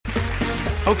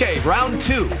Okay, round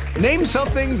two. Name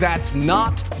something that's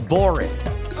not boring.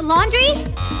 A laundry?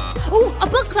 Ooh, a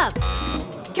book club.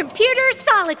 Computer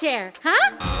solitaire,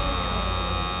 huh?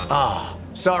 Ah,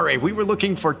 oh, sorry, we were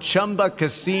looking for Chumba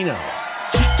Casino.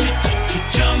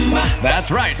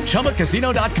 That's right,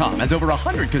 ChumbaCasino.com has over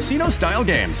 100 casino-style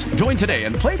games. Join today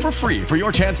and play for free for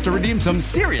your chance to redeem some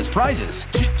serious prizes.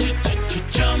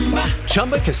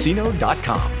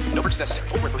 ChumbaCasino.com. No purchase necessary.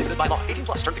 Void where prohibited by law. 18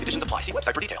 plus. Terms and conditions apply. See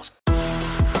website for details.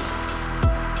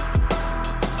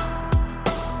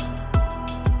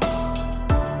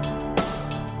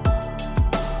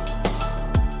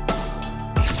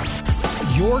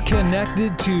 You're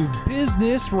connected to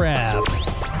Business Wrap.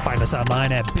 Find us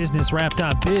online at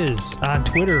businesswrap.biz, on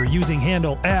Twitter using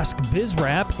handle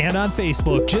AskBizWrap, and on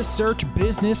Facebook just search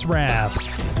Business Wrap.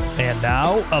 And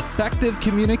now, Effective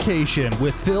Communication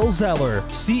with Phil Zeller,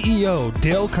 CEO,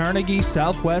 Dale Carnegie,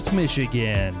 Southwest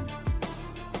Michigan.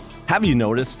 Have you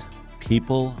noticed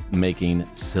people making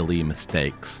silly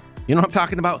mistakes? You know what I'm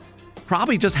talking about?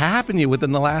 Probably just happened to you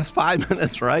within the last 5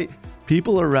 minutes, right?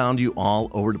 People around you all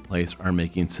over the place are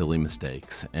making silly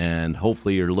mistakes, and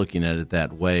hopefully you're looking at it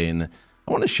that way. And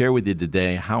I want to share with you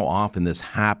today how often this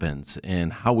happens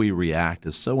and how we react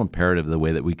is so imperative, the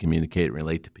way that we communicate and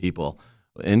relate to people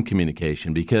in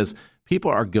communication, because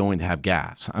people are going to have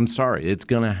gaffes. I'm sorry, it's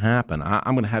going to happen.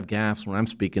 I'm going to have gaffes when I'm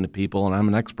speaking to people, and I'm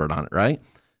an expert on it, right?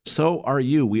 So are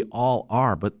you. We all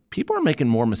are, but people are making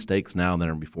more mistakes now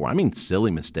than before. I mean,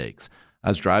 silly mistakes. I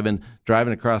was driving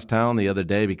across town the other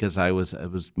day because I was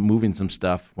moving some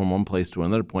stuff from one place to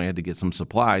another point. I had to get some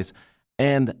supplies,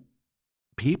 and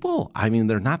people, I mean,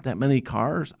 there are not that many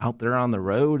cars out there on the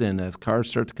road, and as cars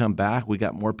start to come back, we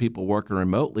got more people working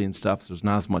remotely and stuff, so there's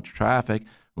not as much traffic.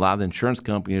 A lot of the insurance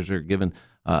companies are giving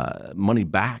money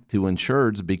back to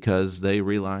insureds because they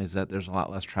realize that there's a lot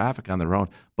less traffic on the road.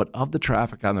 But of the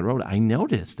traffic on the road, I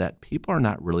noticed that people are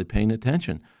not really paying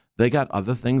attention. They got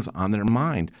other things on their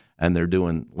mind, and they're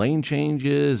doing lane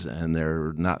changes, and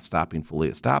they're not stopping fully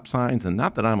at stop signs. And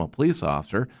not that I'm a police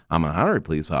officer. I'm an honorary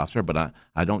police officer, but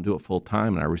I don't do it full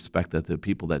time, and I respect that the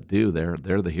people that do, they're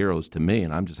the heroes to me,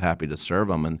 and I'm just happy to serve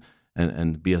them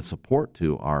and be a support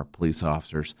to our police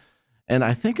officers. And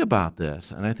I think about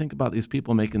this, and I think about these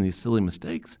people making these silly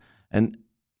mistakes, and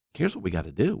here's what we got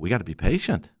to do. We got to be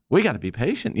patient. We got to be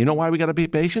patient. You know why we got to be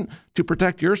patient? To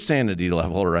protect your sanity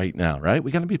level right now, right? We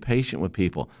got to be patient with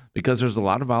people because there's a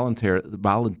lot of volatility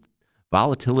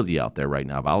out there right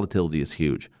now. Volatility is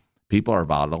huge. People are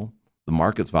volatile. The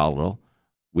market's volatile.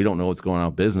 We don't know what's going on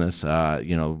with business.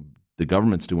 The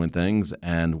government's doing things,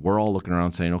 and we're all looking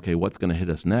around saying, okay, what's going to hit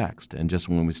us next? And just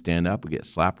when we stand up, we get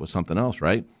slapped with something else,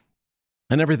 right?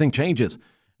 And everything changes.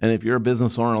 And if you're a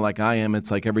business owner like I am, it's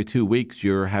like every 2 weeks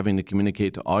you're having to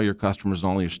communicate to all your customers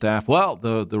and all your staff. Well,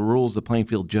 the rules, the playing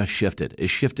field just shifted. It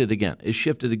shifted again. It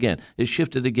shifted again. It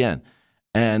shifted again.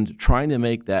 And trying to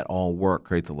make that all work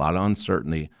creates a lot of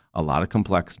uncertainty, a lot of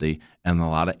complexity, and a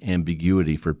lot of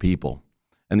ambiguity for people.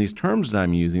 And these terms that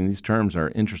I'm using, these terms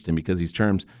are interesting because these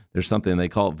terms, there's something they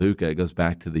call it VUCA. It goes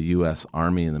back to the U.S.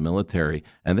 Army and the military,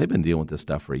 and they've been dealing with this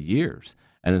stuff for years.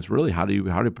 And it's really how do you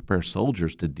prepare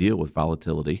soldiers to deal with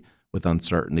volatility, with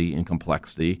uncertainty and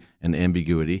complexity and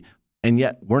ambiguity. And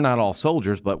yet we're not all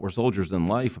soldiers, but we're soldiers in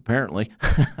life, apparently.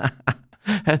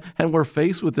 and we're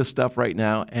faced with this stuff right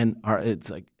now, and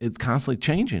it's constantly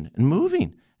changing and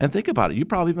moving. And think about it. You've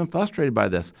probably been frustrated by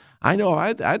this. I know I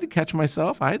had to catch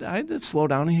myself. I had to slow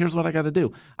down, and here's what I got to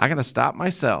do. I got to stop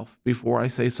myself before I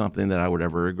say something that I would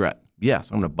ever regret.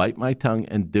 Yes, I'm going to bite my tongue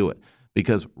and do it.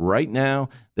 Because right now,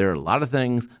 there are a lot of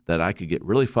things that I could get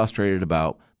really frustrated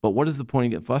about. But what is the point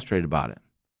of getting frustrated about it?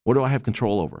 What do I have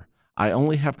control over? I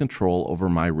only have control over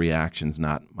my reactions,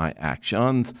 not my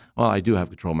actions. Well, I do have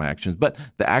control of my actions, but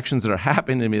the actions that are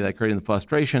happening to me that are creating the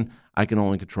frustration, I can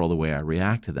only control the way I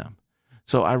react to them.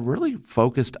 So I really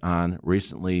focused on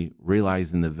recently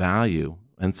realizing the value,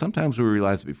 and sometimes we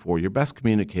realized it before, your best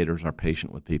communicators are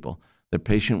patient with people. They're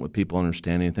patient with people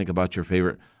understanding. Think about your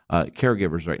favorite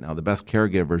caregivers right now, the best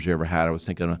caregivers you ever had. I was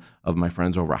thinking of my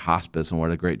friends over at hospice and what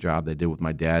a great job they did with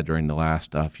my dad during the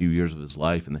last few years of his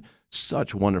life. And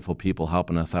such wonderful people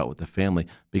helping us out with the family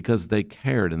because they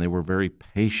cared and they were very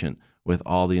patient with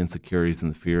all the insecurities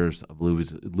and the fears of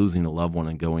losing a loved one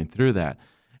and going through that.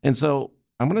 And so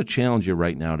I'm going to challenge you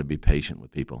right now to be patient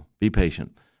with people. Be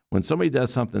patient. When somebody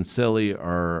does something silly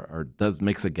or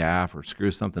makes a gaffe or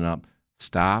screws something up,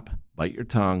 stop, bite your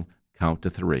tongue, count to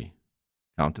 3.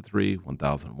 Count to 3,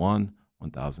 1001,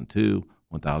 1002,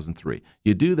 1003.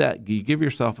 You do that, you give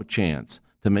yourself a chance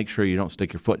to make sure you don't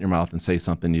stick your foot in your mouth and say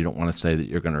something you don't want to say that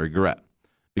you're going to regret.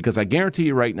 Because I guarantee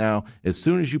you right now, as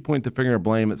soon as you point the finger of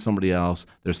blame at somebody else,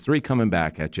 there's 3 coming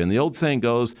back at you. And the old saying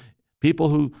goes, people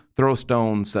who throw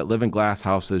stones that live in glass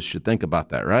houses should think about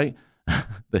that, right?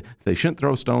 They shouldn't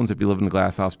throw stones if you live in a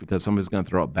glass house because somebody's going to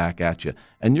throw it back at you.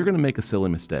 And you're going to make a silly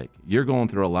mistake. You're going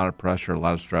through a lot of pressure, a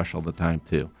lot of stress all the time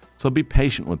too. So be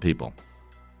patient with people.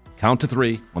 Count to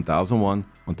 3, 1001,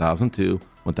 1002,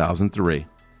 1003.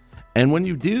 And when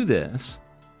you do this,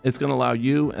 it's going to allow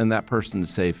you and that person to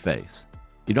save face.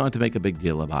 You don't have to make a big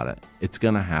deal about it. It's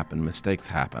going to happen. Mistakes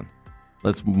happen.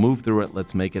 Let's move through it.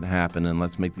 Let's make it happen. And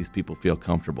let's make these people feel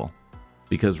comfortable.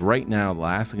 Because right now, the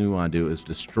last thing we want to do is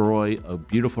destroy a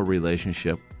beautiful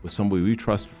relationship with somebody we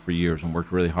trusted for years and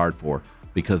worked really hard for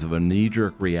because of a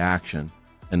knee-jerk reaction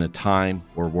in a time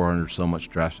where we're under so much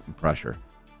stress and pressure.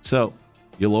 So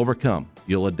you'll overcome.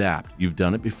 You'll adapt. You've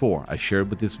done it before. I shared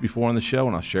with this before on the show,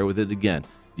 and I'll share with it again.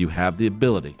 You have the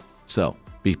ability. So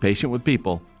be patient with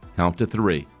people. Count to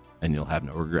 3, and you'll have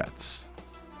no regrets.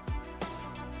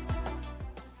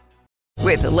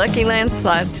 With the Lucky Land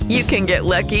Slots, you can get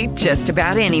lucky just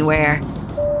about anywhere.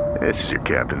 This is your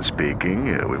captain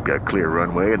speaking. We've got clear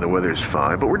runway and the weather's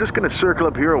fine, but we're just going to circle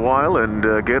up here a while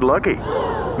and get lucky.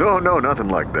 No, nothing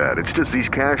like that. It's just these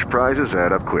cash prizes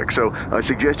add up quick. So I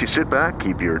suggest you sit back,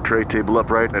 keep your tray table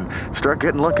upright, and start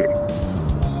getting lucky.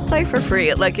 Play for free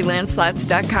at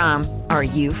LuckyLandSlots.com. Are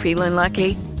you feeling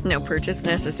lucky? No purchase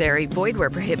necessary. Void where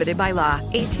prohibited by law.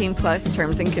 18+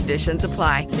 terms and conditions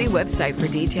apply. See website for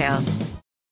details.